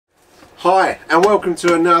Hi and welcome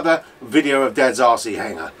to another video of Dad's RC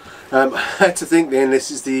Hangar. I had to think then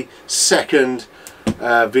this is the second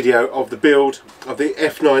video of the build of the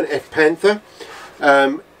F9F Panther.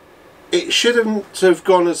 It shouldn't have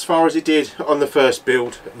gone as far as it did on the first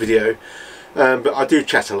build video, but I do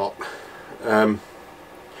chat a lot.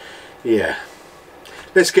 Yeah,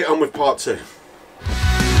 let's get on with part 2.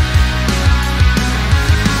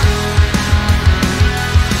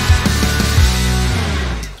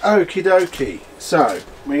 Okie dokie, so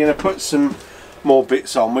we're going to put some more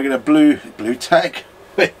bits on. We're going to blue tack,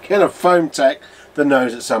 we're going to foam tack the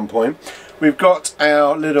nose at some point. We've got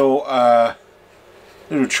our little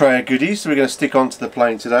tray of goodies that we're going to stick onto the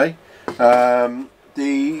plane today. The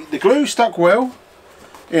glue stuck well,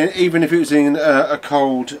 even if it was in a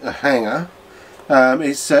cold hangar.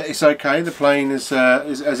 It's okay. The plane is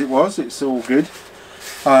as it was. It's all good.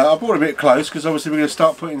 I brought it a bit close because obviously we're going to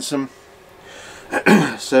start putting some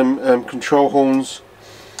control horns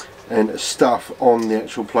and stuff on the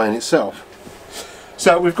actual plane itself.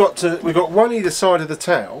 So we've got one either side of the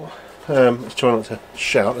tail. Let's try not to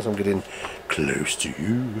shout as I'm getting close to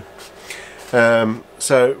you.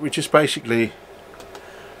 So we just basically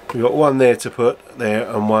we've got one there to put there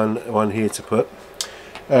and one here to put.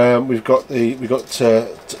 We've got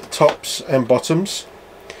tops and bottoms.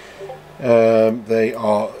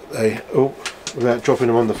 Without dropping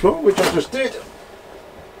them on the floor, which I just did.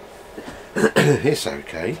 It's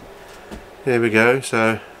okay. There we go.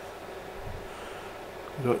 So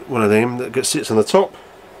we've got one of them that sits on the top,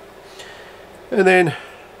 and then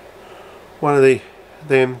one of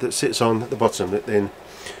them that sits on the bottom that then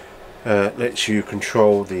lets you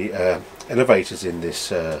control the elevators in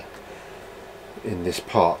this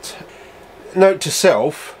part. Note to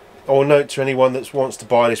self, or note to anyone that wants to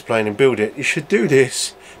buy this plane and build it: you should do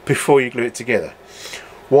this before you glue it together.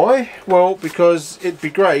 Why? Well, because it'd be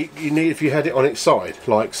great if you had it on its side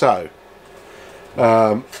like so.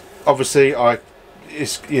 Obviously not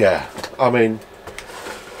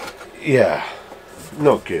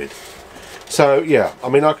good. So yeah, I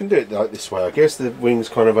mean, I can do it like this way. I guess the wing's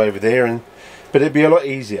kind of over there, but it'd be a lot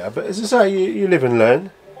easier. But as I say, you live and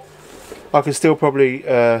learn. I can still probably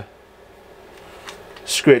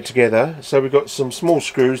screw it together. So we've got some small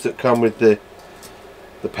screws that come with the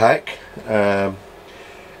pack.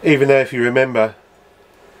 Even though, if you remember,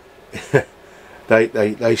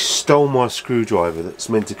 they stole my screwdriver that's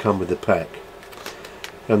meant to come with the pack.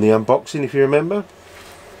 And the unboxing, if you remember,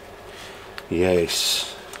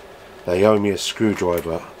 yes, they owe me a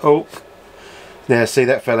screwdriver. Oh, now see,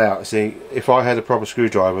 that fell out. See, if I had a proper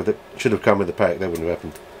screwdriver that should have come with the pack, that wouldn't have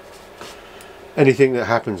happened. Anything that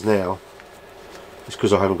happens now is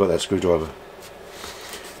because I haven't got that screwdriver.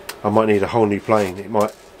 I might need a whole new plane. It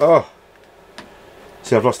might. Oh,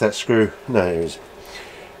 see, I've lost that screw. No, it is.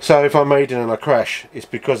 So if I'm maiden and I crash, it's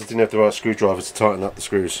because I didn't have the right screwdriver to tighten up the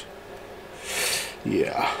screws.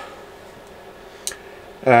 Yeah.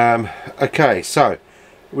 Okay, so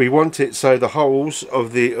we want it so the holes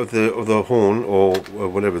of the horn, or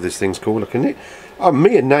whatever this thing's called, looking at it.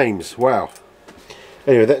 Me and names. Wow.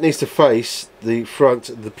 Anyway, that needs to face the front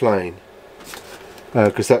of the plane,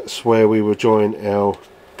 because that's where we will join our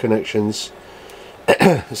connections,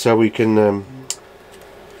 so we can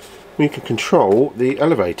control the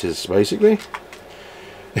elevators, basically.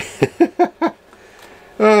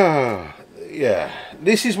 Yeah,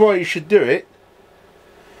 this is why you should do it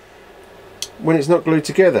when it's not glued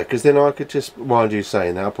together, because then I could just, mind you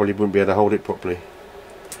saying that, I probably wouldn't be able to hold it properly.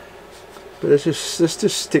 But let's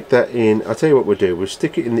just stick that in. I'll tell you what we'll do. We'll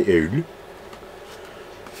stick it in the ool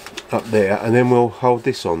up there, and then we'll hold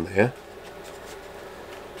this on there.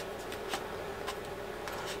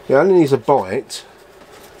 It only needs a bite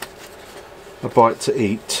to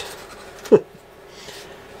eat.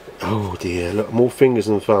 Oh dear, look, more fingers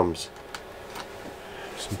and thumbs.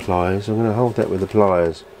 Some pliers. I'm going to hold that with the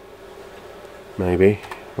pliers, maybe,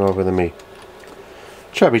 rather than me.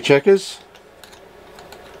 Chubby checkers.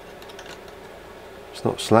 It's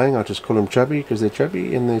not slang, I just call them chubby because they're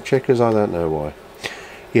chubby, and they're checkers, I don't know why.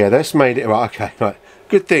 Yeah, that's made it right. Okay, right.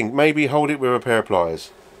 Good thing. Maybe hold it with a pair of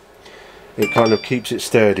pliers. It kind of keeps it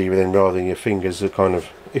sturdy, then, rather than your fingers are kind of,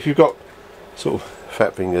 if you've got sort of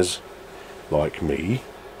fat fingers like me,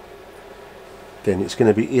 then it's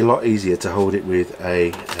going to be a lot easier to hold it with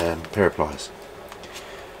a pair of pliers,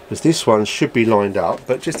 because this one should be lined up.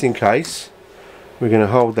 But just in case, we're going to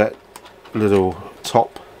hold that little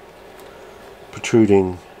top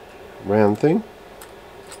protruding round thing,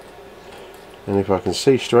 and if I can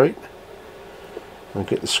see straight, I'll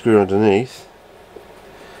get the screw underneath,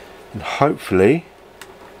 and hopefully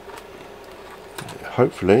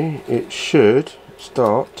it should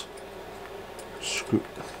start Screw.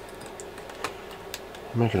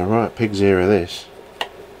 I'm making a right pig's ear of this.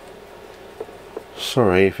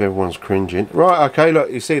 Sorry if everyone's cringing. Right, okay,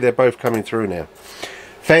 look, you see they're both coming through now.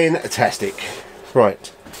 Fantastic.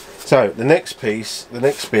 Right, so the next piece, the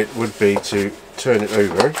next bit would be to turn it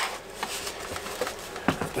over.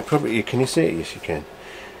 Probably, can you see it? Yes, you can.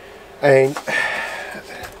 And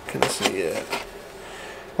can I see it?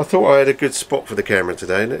 I thought I had a good spot for the camera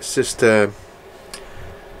today. Let's just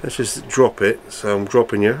drop it. So I'm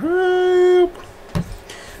dropping you.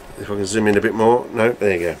 If I can zoom in a bit more. No,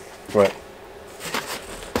 there you go. Right.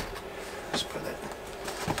 Let's put that.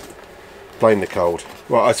 Blame the cold.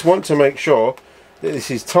 Right, I just want to make sure that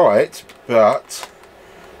this is tight, but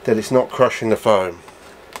that it's not crushing the foam.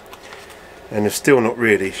 And it's still not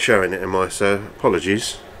really showing it, am I? So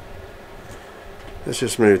apologies. Let's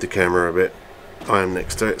just move the camera a bit. I am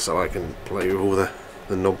next to it so I can play with all the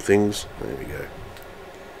knob things. There we go.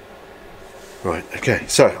 Right, okay,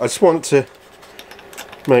 so I just want to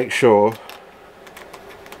make sure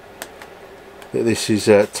that this is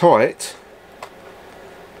tight,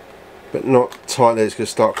 but not tight that it's going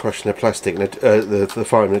to start crushing the plastic, the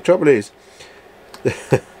foam. The trouble is,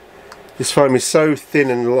 this foam is so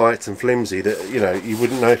thin and light and flimsy that, you know, you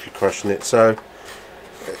wouldn't know if you're crushing it. So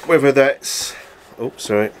whether that's, oh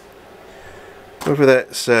sorry, whether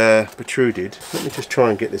that's protruded, let me just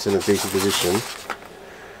try and get this in a decent position.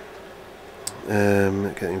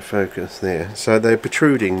 Getting focus there. So they're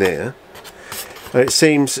protruding there. It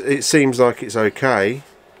seems like it's okay.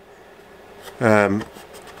 You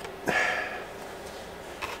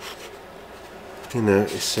know,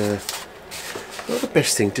 it's not the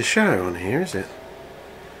best thing to show on here, is it?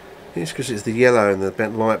 It's because it's the yellow and the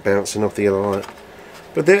light bouncing off the yellow light.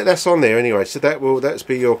 But that's on there anyway. So that's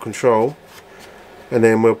be your control, and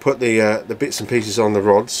then we'll put the bits and pieces on the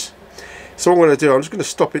rods. So what I'm going to do, I'm just going to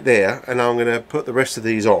stop it there, and I'm going to put the rest of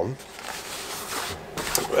these on,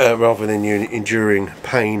 rather than you enduring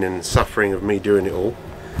pain and suffering of me doing it all.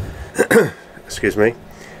 Excuse me.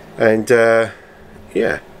 And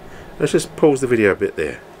yeah, let's just pause the video a bit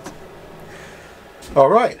there.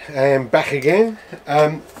 Alright, and back again.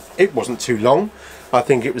 It wasn't too long. I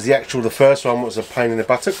think it was the first one was a pain in the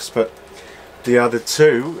buttocks, but the other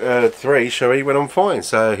three, sorry, went on fine.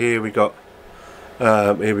 So here we got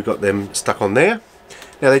them stuck on there.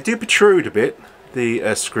 Now they do protrude a bit,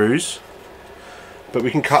 the screws, but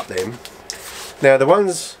we can cut them. Now the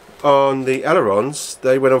ones on the ailerons,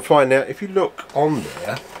 they went on fine. Now if you look on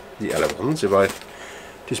there, the ailerons, if I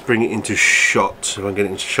just bring it into shot, if I can get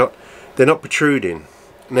it into shot, they're not protruding.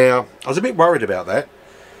 Now I was a bit worried about that,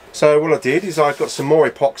 so what I did is I got some more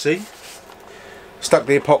epoxy, stuck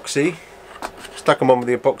them on with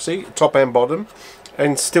the epoxy, top and bottom,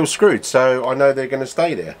 and still screwed, so I know they're going to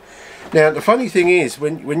stay there. Now the funny thing is,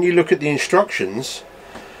 when you look at the instructions,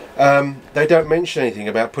 they don't mention anything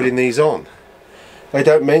about putting these on. They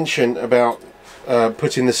don't mention about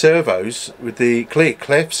putting the servos with the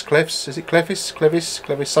clefs, is it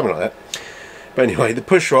clevis, something like that. But anyway, the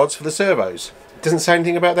push rods for the servos. It doesn't say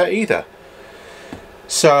anything about that either.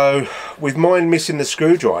 So with mine missing the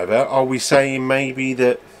screwdriver, are we saying maybe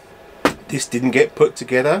that this didn't get put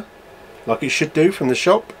together like it should do from the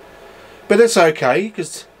shop? But that's okay,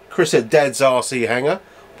 because Chris at Dad's RC Hangar,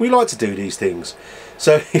 we like to do these things.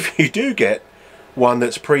 So if you do get one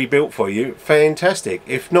that's pre-built for you, fantastic.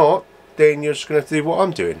 If not, then you're just going to have to do what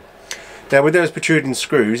I'm doing. Now with those protruding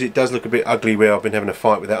screws, it does look a bit ugly where I've been having a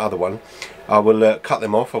fight with that other one. I will cut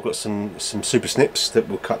them off. I've got some super snips that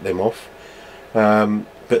will cut them off.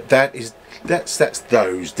 But that's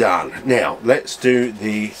those done. Now let's do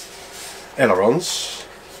the ailerons.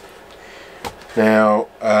 Now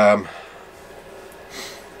I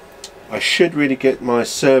should really get my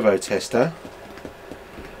servo tester.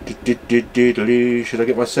 Should I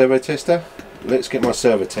get my servo tester? Let's get my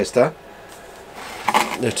servo tester.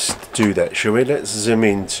 Let's do that, shall we? Let's zoom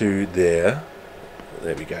into there.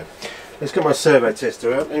 There we go. Let's get my servo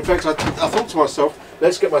tester out. In fact, I thought to myself,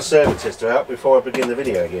 let's get my servo tester out before I begin the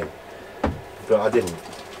video again. But I didn't.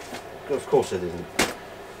 Of course I didn't.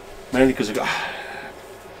 Mainly because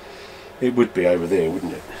it would be over there,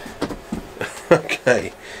 wouldn't it?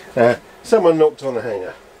 Okay. Someone knocked on the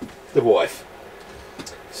hanger. The wife.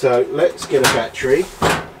 So let's get a battery.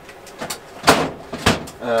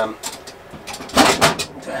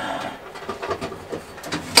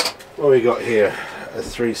 What have we got here? A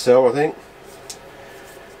 3-cell, I think.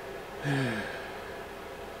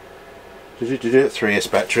 3S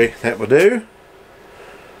battery, that will do.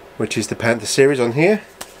 Which is the Panther series on here,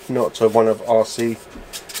 not one of Ocean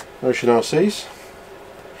RC's.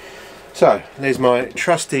 So there's my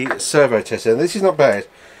trusty servo tester. This is not bad.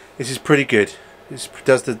 This is pretty good.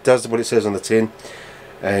 It does what it says on the tin,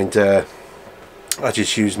 and I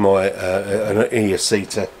just use my an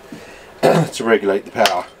ESC to regulate the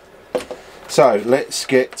power. So let's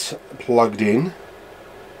get plugged in.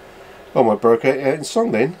 Oh, I broke out in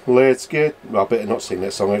song then. Let's get... I better not sing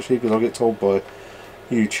that song actually, because I'll get told by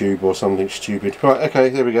YouTube or something stupid. Right, okay,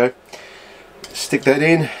 there we go. Stick that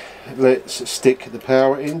in. Let's stick the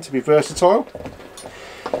power in to be versatile.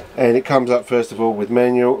 And it comes up first of all with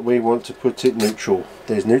manual. We want to put it neutral.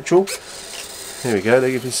 There's neutral. There we go. There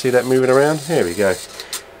you can see that moving around. There we go.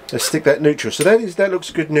 Let's stick that neutral. So that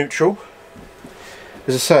looks good neutral.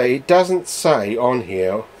 As I say, it doesn't say on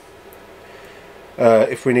here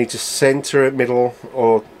if we need to centre it, middle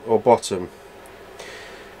or bottom.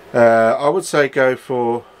 I would say go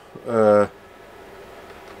for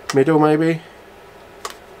middle maybe.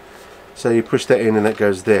 So you push that in and that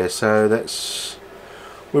goes there. So that's...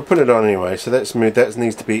 we'll put it on anyway. So that's moved. That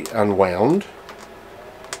needs to be unwound.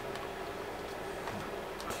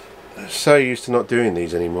 I'm so used to not doing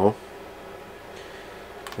these anymore.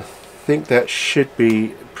 I think that should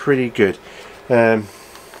be pretty good.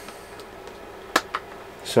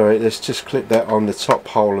 Sorry, let's just clip that on the top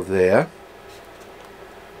hole of there.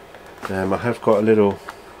 I have got a little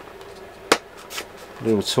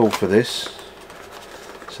tool for this,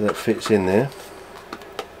 so that fits in there.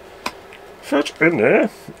 Fits in there.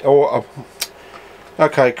 Oh,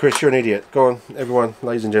 okay, Chris, you're an idiot. Go on, everyone,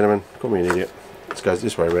 ladies and gentlemen, call me an idiot. Let's go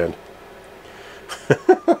this way around.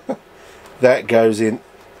 That goes in.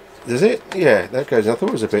 Does it? Yeah, that goes in. I thought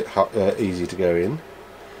it was a bit easy to go in.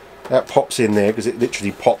 That pops in there because it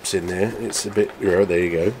literally pops in there. It's a bit... there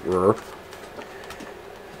you go.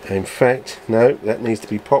 In fact, no, that needs to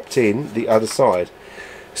be popped in the other side.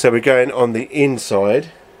 So we're going on the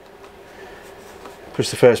inside. Push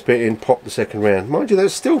the first bit in, pop the second round. Mind you,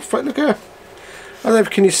 that's still... look at... I don't know,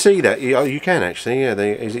 can you see that? You can actually, yeah,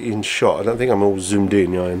 is it in shot? I don't think I'm all zoomed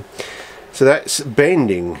in, I am. So that's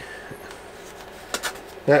bending.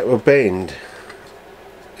 That will bend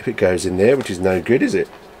if it goes in there, which is no good, is it?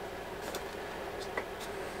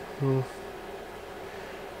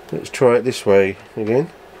 Let's try it this way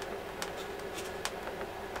again.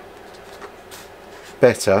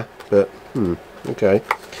 Better, but okay.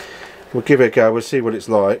 We'll give it a go, we'll see what it's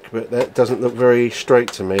like, but that doesn't look very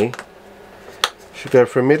straight to me. Should go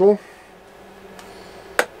for a middle.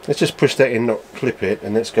 Let's just push that in, not clip it,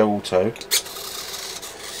 and let's go auto.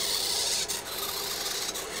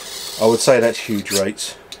 I would say that's huge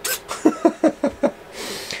rates.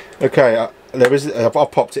 Okay,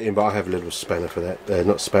 I've popped it in, but I have a little spanner for that.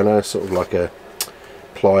 Not spanner, sort of like a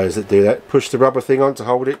pliers that do that. Push the rubber thing on to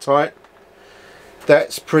hold it tight.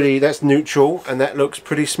 That's neutral, and that looks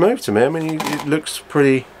pretty smooth to me. I mean, it looks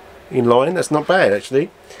pretty in line. That's not bad actually.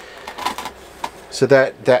 So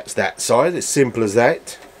that's that side. It's simple as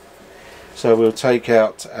that. So we'll take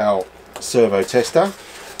out our servo tester.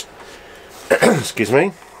 Excuse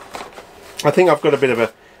me. I think I've got a bit of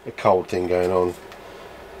a cold thing going on.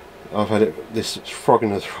 I've had this frog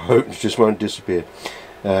in the throat, it just won't disappear.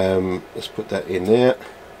 Let's put that in there.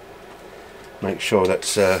 Make sure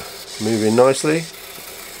that's moving nicely.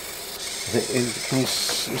 I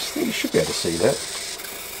think you should be able to see that.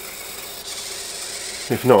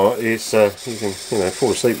 If not, it's you can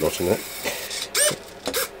fall asleep watching that.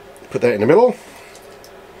 Put that in the middle.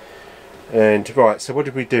 And right, so what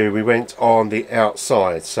did we do? We went on the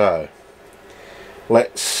outside. So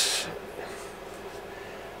let's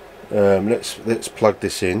plug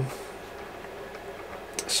this in.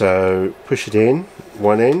 So push it in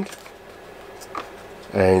one end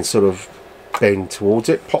and sort of bend towards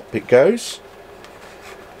it. Pop it goes.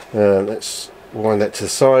 Let's wind that to the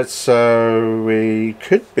side. So we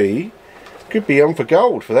could be on for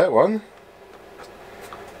gold for that one.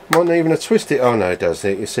 Might not even twist it. Oh no, it does.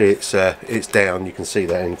 You see, it's down. You can see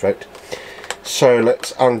that in fact. So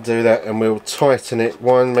let's undo that and we'll tighten it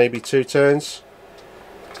one, maybe two turns.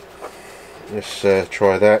 Let's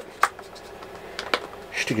try that.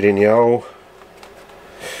 Stick it in the hole.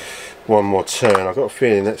 One more turn. I've got a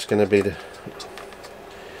feeling that's going to be there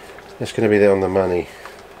on the money.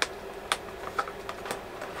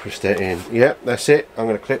 Push that in. Yep, that's it. I'm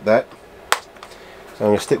going to clip that. So I'm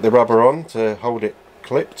going to stick the rubber on to hold it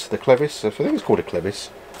clipped, the clevis. I think it's called a clevis.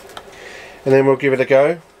 And then we'll give it a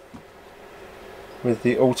go with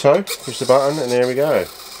the auto. Push the button and there we go.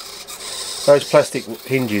 Those plastic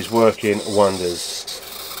hinges work in wonders.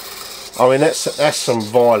 I mean, that's some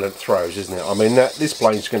violent throws, isn't it? I mean, this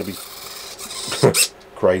plane's going to be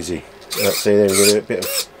crazy. See, there we go. A bit of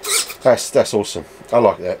that's awesome. I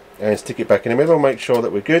like that. And stick it back in the middle. Make sure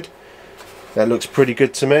that we're good. That looks pretty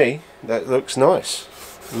good to me. That looks nice.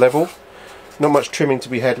 Level. Not much trimming to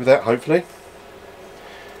be had with that, hopefully.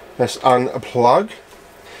 Let's unplug.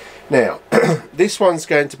 Now, this one's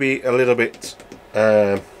going to be a little bit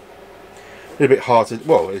hard to,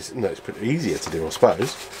 well, it's pretty easier to do, I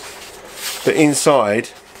suppose. But inside,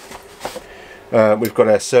 we've got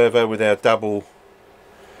our servo with our double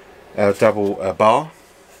bar.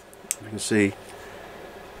 You can see.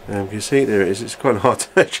 There it is. It's quite hard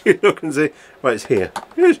to actually look and see. Right, it's here.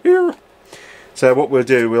 It's here. So what we'll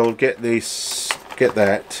do, we'll get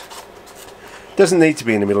that. Doesn't need to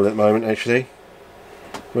be in the middle at the moment, actually.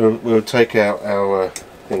 We'll take out our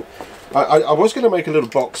thing. I was going to make a little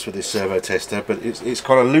box for this servo tester, but it's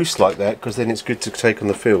kind of loose like that because then it's good to take on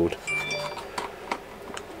the field.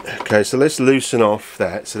 Okay, so let's loosen off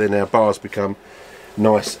that so then our bars become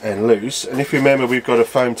nice and loose. And if you remember, we've got a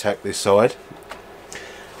foam tack this side.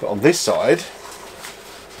 But on this side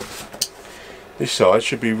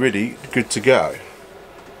should be really good to go.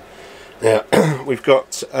 Now they've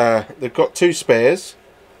got two spares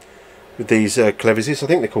with these clevises. I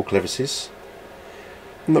think they're called clevises.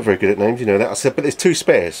 I'm not very good at names, you know that. I said, but there's two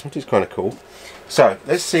spares, which is kind of cool. So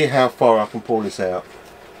let's see how far I can pull this out.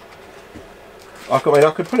 I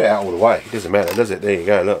could put it out all the way. It doesn't matter, does it? There you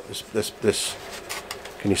go. Look, this.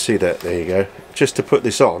 Can you see that? There you go. Just to put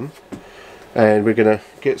this on, and we're going to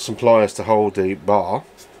get some pliers to hold the bar.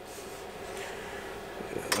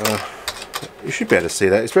 You should be able to see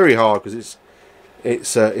that. It's very hard because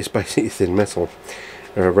it's basically thin metal,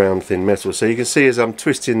 round thin metal. So you can see as I'm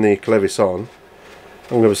twisting the clevis on,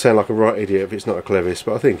 I'm going to sound like a right idiot if it's not a clevis,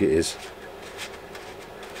 but I think it is.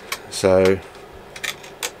 So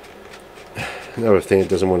another thing it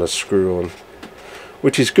doesn't want to screw on,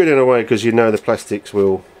 which is good in a way because you know the plastics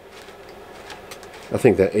will. I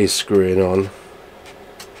think that is screwing on.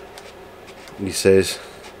 He says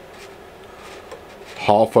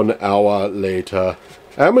half an hour later,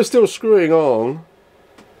 and we're still screwing on.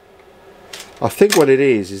 I think what it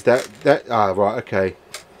is that right, okay.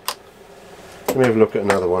 Let me have a look at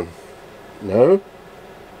another one. No.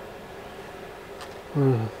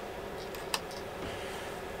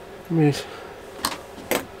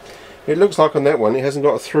 It looks like on that one it hasn't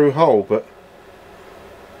got a through hole, but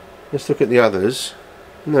let's look at the others.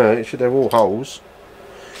 No, it should have all holes.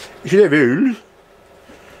 It should have holes.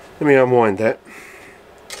 Let me unwind that.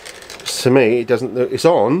 To me, it doesn't look. It's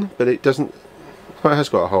on, but it doesn't. Oh, it has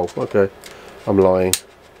got a hole. Okay, I'm lying.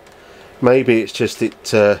 Maybe it's just it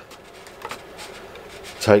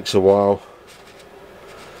takes a while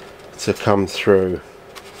to come through.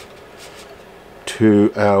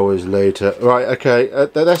 2 hours later. Right. Okay,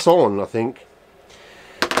 that's on. I think.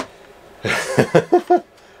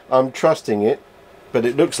 I'm trusting it, but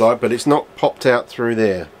it looks like, but it's not popped out through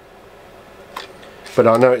there. But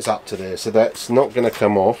I know it's up to there, so that's not going to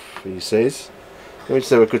come off, he says. Let me just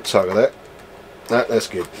have a good tug of that. That's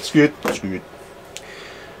good. It's good. It's good.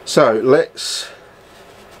 So let's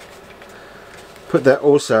put that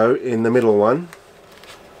also in the middle one.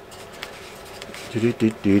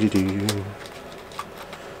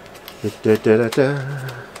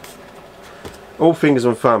 All fingers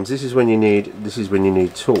and thumbs. This is when you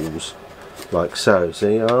need tools, like so.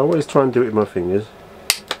 See, I always try and do it with my fingers.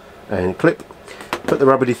 And clip. Put the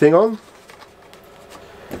rubbery thing on,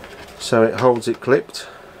 so it holds it clipped,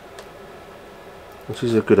 which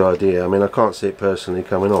is a good idea. I mean, I can't see it personally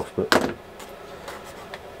coming off, but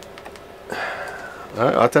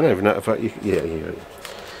I don't even know if yeah,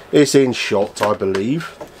 it's in shot, I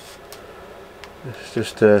believe. It's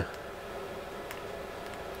just this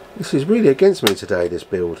is really against me today, this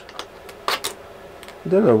build. I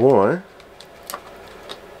don't know why.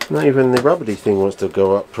 Not even the rubbery thing wants to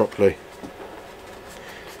go up properly.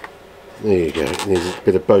 There you go. There's a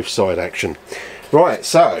bit of both side action. Right,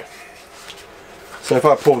 so if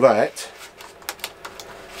I pull that,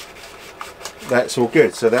 that's all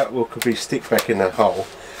good. So that could be stick back in that hole.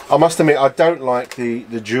 I must admit, I don't like the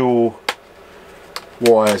dual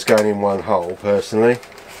wires going in one hole personally.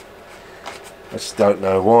 I just don't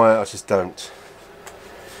know why. I just don't.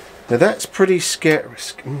 Now that's pretty scary.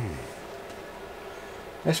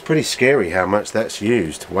 That's pretty scary how much that's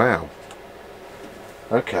used. Wow.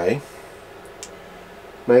 Okay.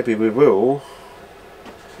 Maybe we will.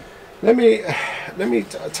 Let me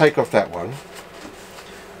take off that one.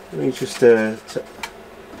 Let me just let's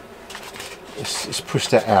push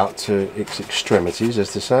that out to its extremities,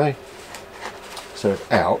 as to say. So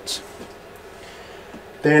out.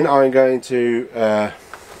 Then I'm going to.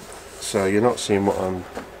 So you're not seeing what I'm.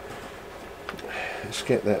 Let's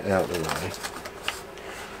get that out of the way.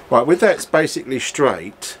 Right, with that's basically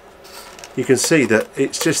straight. You can see that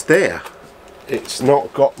it's just there. It's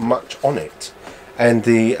not got much on it, and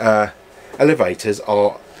elevators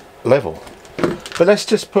are level. But let's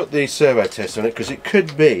just put the servo test on it, because it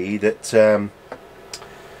could be that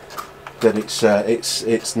that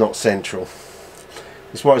it's not central.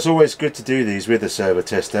 That's why it's always good to do these with a servo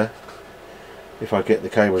tester, if I get the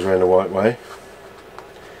cables around the right way,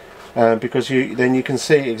 because then you can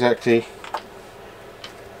see exactly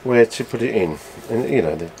where to put it in, and you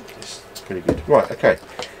know, it's pretty good. Right, okay,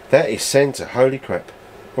 that is centre. Holy crap.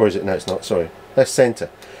 Or is it? No, it's not, sorry, that's centre.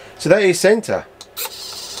 So that is centre.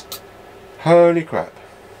 Holy crap.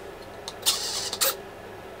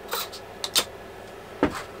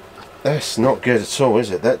 That's not good at all, is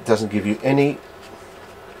it? That doesn't give you any...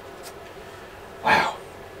 Wow.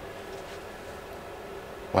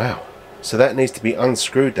 Wow. So that needs to be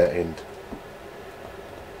unscrewed, that end.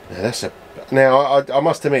 Now that's a... Now I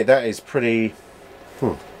must admit that is pretty...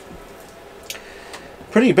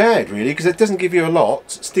 pretty bad, really, because it doesn't give you a lot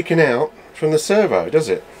sticking out from the servo, does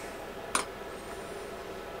it?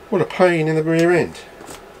 What a pain in the rear end.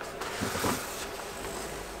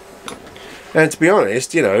 And to be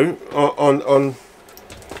honest, you know,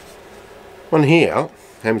 on here, how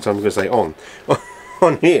many times am I going to say on?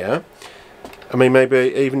 On here, I mean,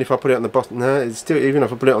 maybe even if I put it on the bottom, no, it's still, even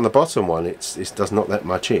if I put it on the bottom one, it does not that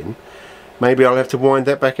much in. Maybe I'll have to wind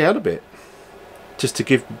that back out a bit, just to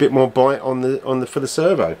give a bit more bite on the for the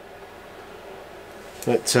servo.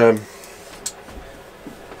 But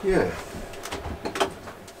yeah.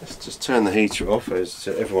 Let's just turn the heater off as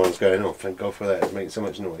everyone's going off. Thank God for that, it's making so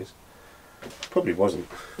much noise. Probably wasn't.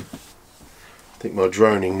 I think my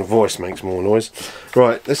droning voice makes more noise.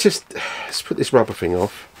 Right, let's put this rubber thing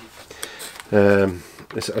off. I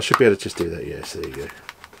should be able to just do that, yes, there you go.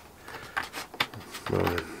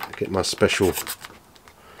 Right, get my special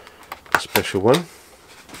one.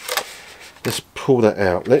 Let's pull that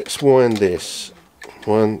out. Let's wind this.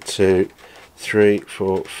 1, 2, 3,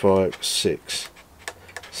 4, 5, 6,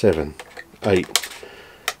 7, 8.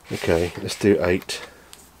 Okay, let's do 8.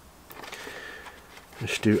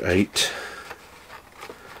 Let's do 8.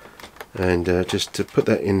 And just to put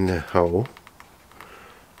that in the hole.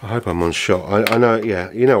 I hope I'm on shot. I know, yeah,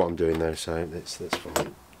 you know what I'm doing though, so that's fine.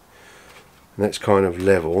 And that's kind of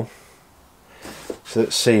level. So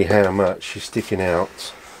let's see how much is sticking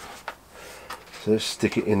out. So let's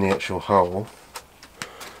stick it in the actual hole.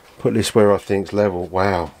 Put this where I think's level.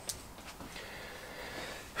 Wow.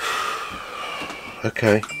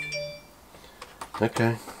 Okay.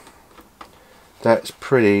 Okay. That's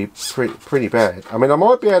pretty bad. I mean, I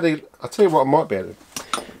might be able to. I'll tell you what, I might be able to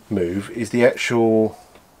move is the actual.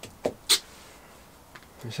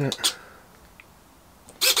 Is that?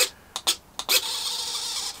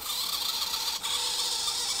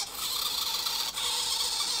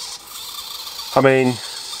 I mean,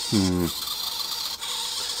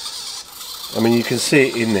 you can see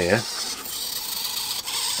it in there.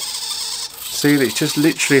 See that it's just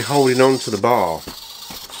literally holding on to the bar.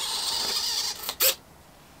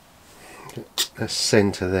 That's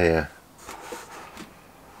centre there.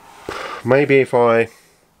 Maybe if I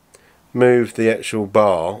move the actual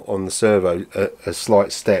bar on the servo a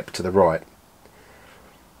slight step to the right.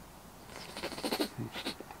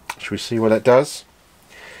 Shall we see what that does?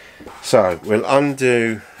 So we'll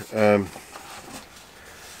undo the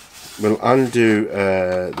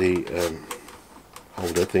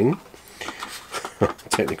holder thing,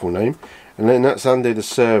 technical name, and then that's undo the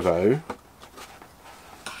servo.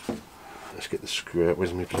 Let's get the screw out.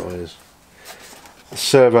 Where's my pliers? The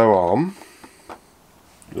servo arm,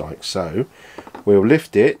 like so. We'll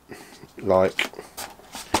lift it like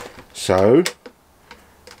so,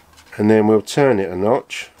 and then we'll turn it a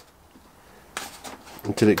notch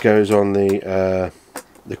until it goes on the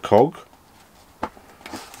cog,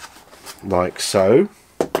 like so.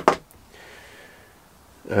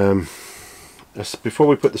 Before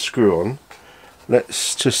we put the screw on,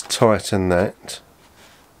 let's just tighten that.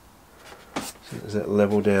 So is that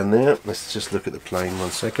level down there? Let's just look at the plane 1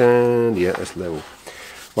 second. Yeah, that's level.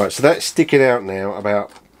 Right, so that's sticking out now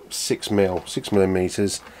about 6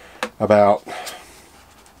 millimeters, about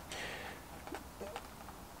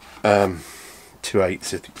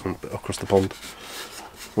 2/8 across the pond.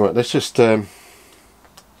 Right, let's just yeah,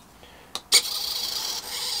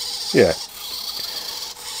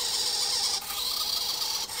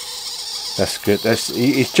 that's good.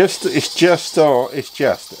 It's just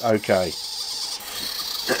okay.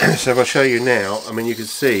 So if I show you now, I mean, you can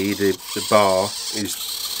see the bar is,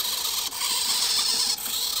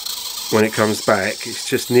 when it comes back, it's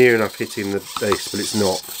just near enough hitting this, but it's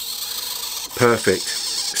not perfect.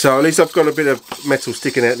 So at least I've got a bit of metal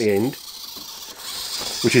sticking out the end,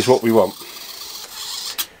 which is what we want.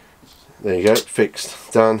 There you go,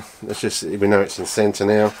 fixed, done. Let's just, we know it's in centre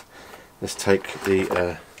now. Let's take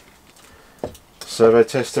the servo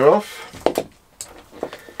tester off.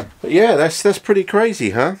 But yeah, that's pretty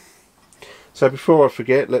crazy, huh? So before I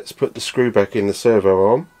forget, let's put the screw back in the servo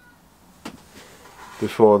arm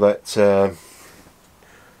before that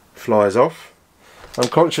flies off. I'm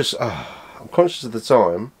conscious of the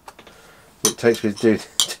time it takes me to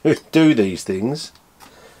do these things,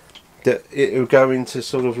 that it will go into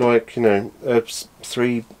sort of like, you know,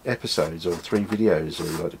 3 episodes or 3 videos, or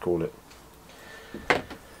you like to call it.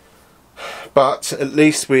 But at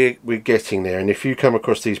least we're getting there, and if you come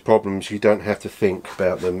across these problems, you don't have to think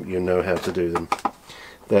about them, you know how to do them.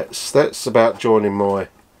 That's about joining my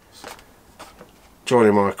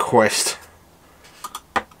quest.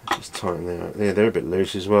 Just tighten them out. Yeah, they're a bit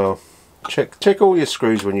loose as well. Check all your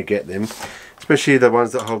screws when you get them, especially the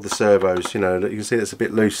ones that hold the servos. You know, you can see that's a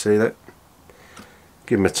bit loose. See that?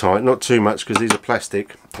 Give them a tight, not too much, because these are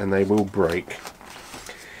plastic and they will break.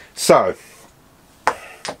 So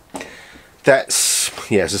that's,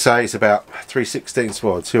 yeah, as I say, it's about 3/16,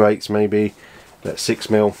 well, 2/8 maybe, about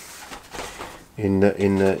 6mm in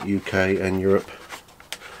the UK and Europe.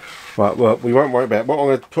 Right, well, we won't worry about what I'm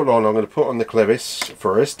going to put on. I'm going to put on the clevis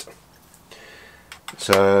first.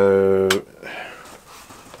 So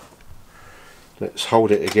let's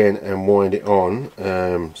hold it again and wind it on.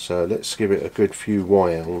 So let's give it a good few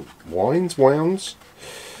wounds.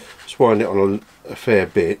 Just wind it on a fair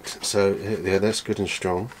bit. So yeah, that's good and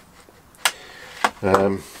strong.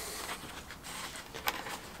 And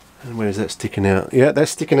where is that sticking out? Yeah,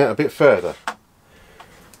 that's sticking out a bit further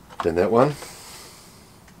than that one.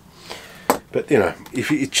 But you know,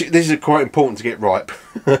 this is quite important to get right,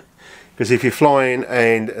 because if you're flying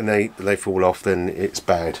and they fall off, then it's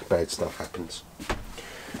bad stuff happens.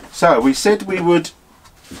 So we said we would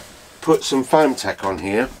put some foam tack on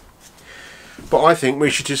here, but I think we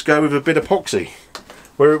should just go with a bit of epoxy.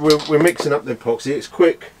 We're mixing up the epoxy. It's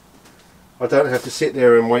quick. I don't have to sit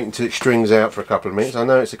there and wait until it strings out for a couple of minutes. I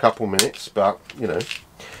know it's a couple of minutes, but you know.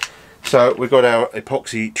 So we've got our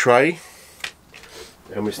epoxy tray,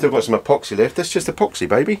 and we've still got some epoxy left. That's just epoxy,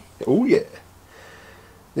 baby. Oh yeah.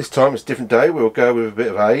 This time it's a different day. We'll go with a bit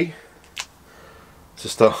of A to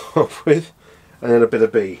start off with, and then a bit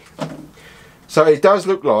of B. So it does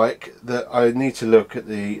look like that I need to look at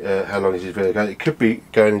the how long is this video going. It could be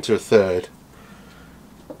going into a third.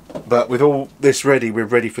 But with all this ready, we're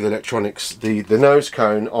ready for the electronics. The nose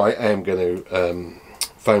cone I am going to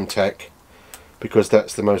foam tack, because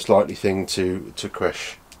that's the most likely thing to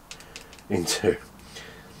crash into,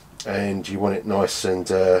 and you want it nice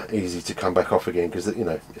and easy to come back off again, because you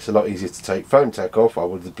know it's a lot easier to take foam tack off, I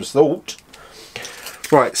would have thought.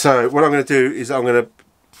 Right, so what I'm going to do is I'm going to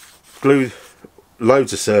glue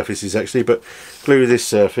loads of surfaces actually, but glue this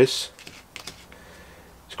surface.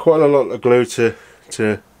 It's quite a lot of glue to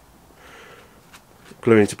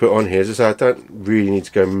gluing to put on here. As I say, I don't really need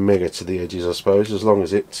to go mega to the edges, I suppose, as long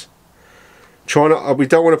as it's we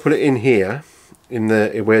don't want to put it in here in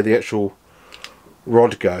where the actual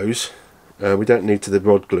rod goes. We don't need the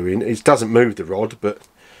rod gluing. It doesn't move the rod, but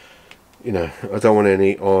you know, I don't want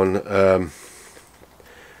any on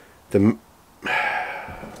the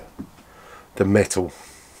metal.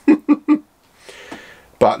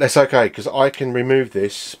 But that's okay, because I can remove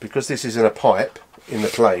this, because this is in a pipe in the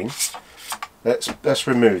plane. Let's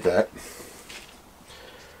remove that,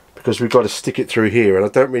 because we've got to stick it through here, and I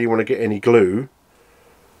don't really want to get any glue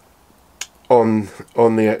on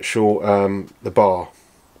the actual the bar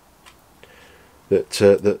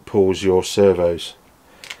that pulls your servos.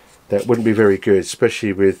 That wouldn't be very good,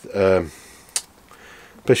 especially with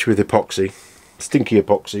epoxy, stinky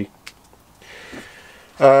epoxy.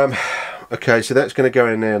 Okay, so that's going to go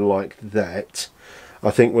in there like that.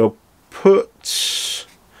 I think we'll put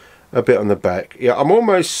a bit on the back. Yeah, I'm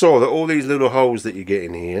almost sure that all these little holes that you get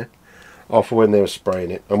in here are for when they were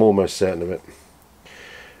spraying it. I'm almost certain of it.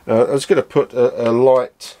 I'm just going to put a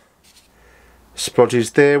light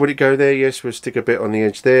splodges there. Would it go there? Yes, we'll stick a bit on the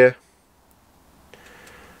edge there.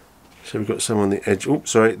 So we've got some on the edge. Oops,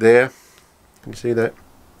 sorry, there. Can you see that?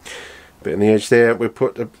 A bit on the edge there. We'll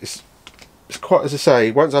put it's quite, as I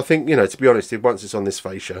say, once I think, you know, to be honest, once it's on this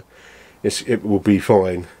fascia, it will be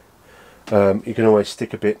fine. You can always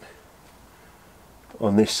stick a bit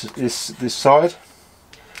on this side.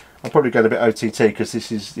 I'm probably going a bit OTT, because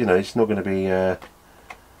this is, you know, it's not going to be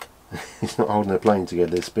it's not holding the plane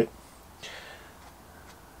together, this bit.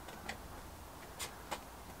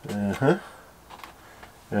 And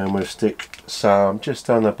we'll stick some just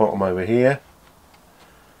on the bottom over here,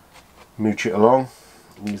 mooch it along,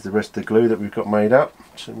 use the rest of the glue that we've got made up,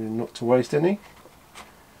 so not to waste any.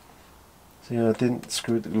 See, I didn't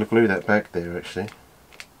glue that back there actually.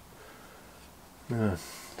 No.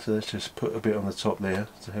 So let's just put a bit on the top there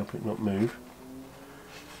to help it not move.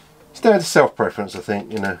 It's down to self-preference, I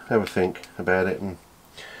think. You know, have a think about it and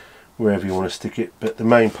wherever you want to stick it. But the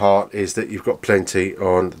main part is that you've got plenty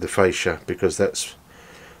on the fascia, because that's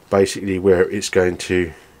basically where it's going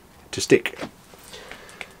to stick.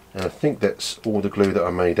 And I think that's all the glue that I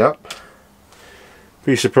made up.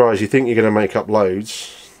 Be surprised, you think you're going to make up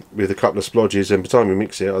loads with a couple of splodges, and by the time you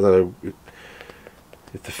mix it, I don't know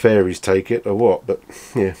if the fairies take it or what, but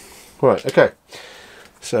yeah. Right, okay.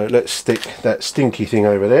 So let's stick that stinky thing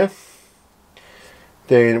over there.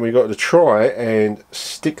 Then we've got to try and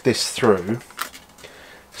stick this through.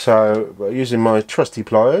 So using my trusty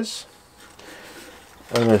pliers,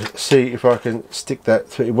 I'm going to see if I can stick that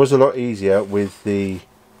through. It was a lot easier with the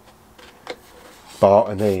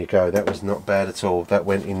bar, and there you go, that was not bad at all. That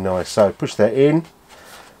went in nice. So push that in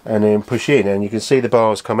and then push in, and you can see the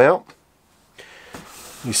bars come out.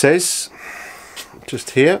 He says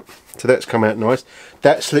just here, so that's come out nice.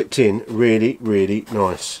 That slipped in really, really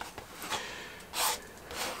nice.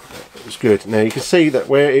 It was good. Now you can see that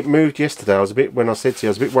where it moved yesterday, I was a bit, when I said to you,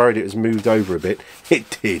 I was a bit worried it was moved over a bit.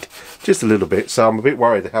 It did, just a little bit, so I'm a bit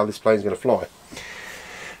worried how this plane's going to fly.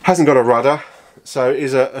 Hasn't got a rudder, so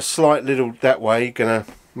is a slight little that way going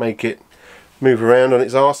to make it move around on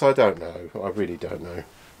its arse? I don't know, I really don't know.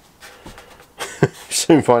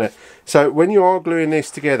 Soon find out. So when you are gluing this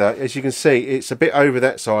together, as you can see, it's a bit over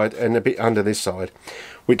that side and a bit under this side,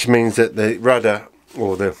 which means that the rudder,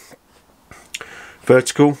 or the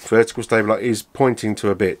vertical stabilizer, is pointing to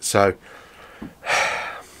a bit. So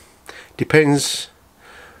depends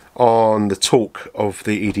on the torque of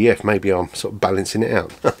the EDF. Maybe I'm sort of balancing it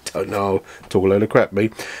out. I don't know, talk a load of crap, me.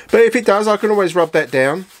 But if it does, I can always rub that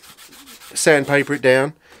down, sandpaper it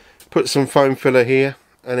down, put some foam filler here,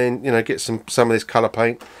 and then, you know, get some of this colour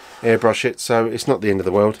paint, airbrush it, so it's not the end of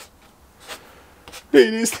the world.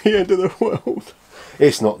 It is the end of the world.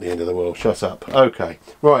 It's not the end of the world, shut up. Okay,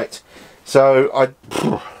 right, so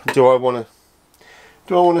do I want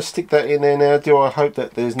to stick that in there now? Do I hope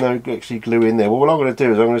that there's no actually glue in there? Well, what I'm going to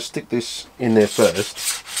do is I'm going to stick this in there first,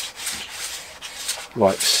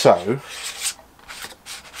 like so,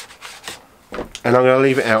 and I'm going to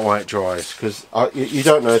leave it out while it dries, because you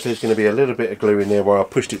don't know if there's going to be a little bit of glue in there where I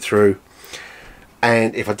pushed it through,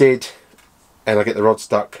 and if I did and I get the rod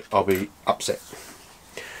stuck, I'll be upset.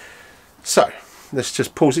 So let's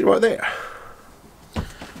just pause it right there.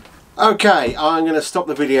 Okay, I'm going to stop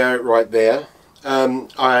the video right there.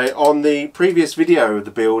 On the previous video of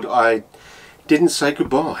the build, I didn't say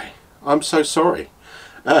goodbye. I'm so sorry.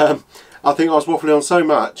 I think I was waffling on so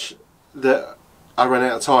much that I ran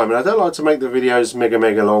out of time, and I don't like to make the videos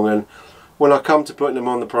mega long, and when I come to putting them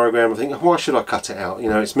on the program, I think, why should I cut it out? You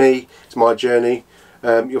know, it's me, it's my journey.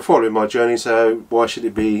 You're following my journey, so why should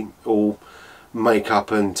it be all make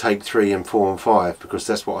up and take 3 and 4 and 5, because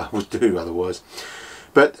that's what I would do otherwise.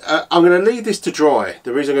 But I'm going to leave this to dry.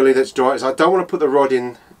 The reason I'm going to leave that to dry is I don't want to put the rod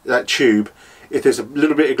in that tube if there's a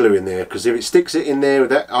little bit of glue in there, because if it sticks it in there,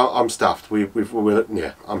 that I'm stuffed.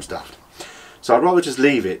 Yeah, I'm stuffed. So I'd rather just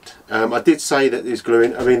leave it. I did say that there's glue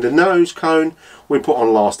in. I mean, the nose cone we put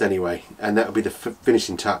on last anyway, and that will be the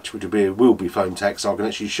finishing touch, which will be foam tack, so I can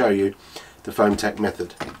actually show you the foam tack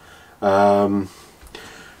method. But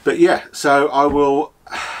yeah, so I will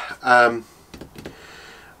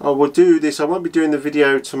do this. I won't be doing the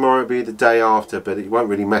video tomorrow, it'll be the day after, but it won't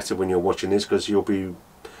really matter when you're watching this, because you'll be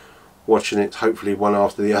watching it hopefully one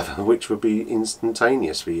after the other, which would be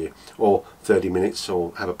instantaneous for you, or 30 minutes,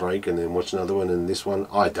 or have a break and then watch another one, and this one,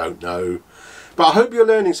 I don't know. But I hope you're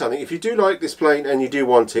learning something. If you do like this plane and you do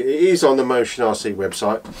want it, it is on the Motion RC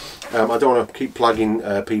website. I don't want to keep plugging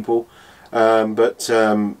people, but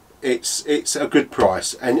it's a good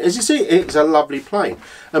price, and as you see, it's a lovely plane.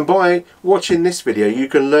 And by watching this video, you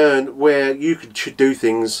can learn where you should do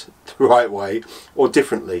things the right way or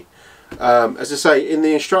differently. As I say, in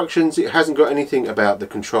the instructions, it hasn't got anything about the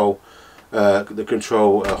control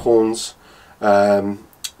horns,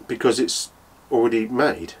 because it's already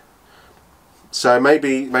made. So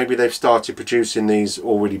maybe they've started producing these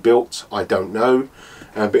already built. I don't know,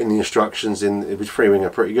 but in the instructions with Freewing are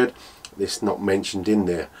pretty good. It's not mentioned in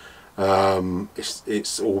there.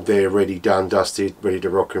 It's all there, ready, done, dusted, ready to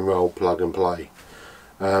rock and roll, plug and play.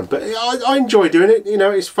 But I enjoy doing it. You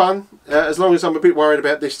know, it's fun. As long as I'm a bit worried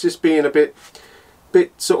about this just being a bit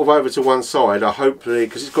sort of over to one side, I hopefully,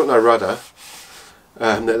 because it's got no rudder,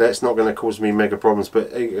 that's not going to cause me mega problems.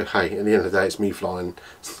 But hey, at the end of the day, it's me flying.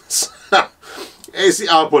 It's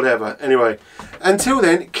whatever. Anyway, until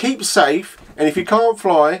then, keep safe, and if you can't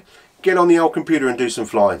fly, get on the old computer and do some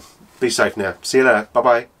flying. Be safe now. See you later. Bye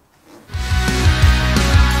bye.